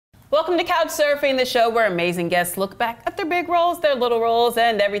Welcome to Couch Surfing, the show where amazing guests look back at their big roles, their little roles,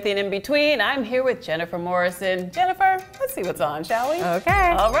 and everything in between. I'm here with Jennifer Morrison. Jennifer, let's see what's on, shall we?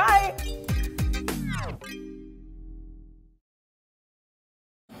 Okay. All right.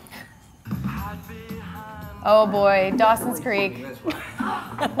 Oh boy, Dawson's Creek.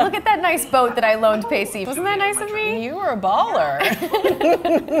 Look at that nice boat that I loaned Pacey. Wasn't that nice of me? You were a baller.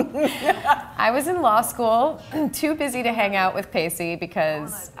 I was in law school, too busy to hang out with Pacey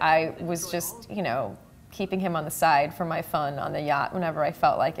because I was just, you know, keeping him on the side for my fun on the yacht whenever I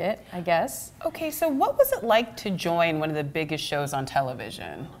felt like it, I guess. Okay, so what was it like to join one of the biggest shows on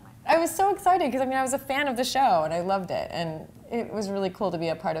television? I was so excited because, I mean, I was a fan of the show and I loved it. And it was really cool to be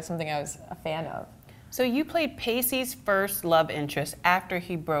a part of something I was a fan of. So you played Pacey's first love interest after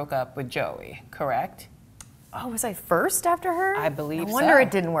he broke up with Joey, correct? Oh, was I first after her? I believe so. No wonder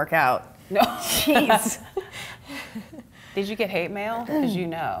it didn't work out. No. Jeez. Did you get hate mail? Did you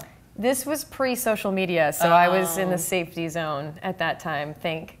know? This was pre-social media, so I was in the safety zone at that time,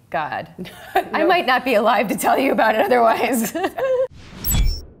 thank God. I might not be alive to tell you about it otherwise.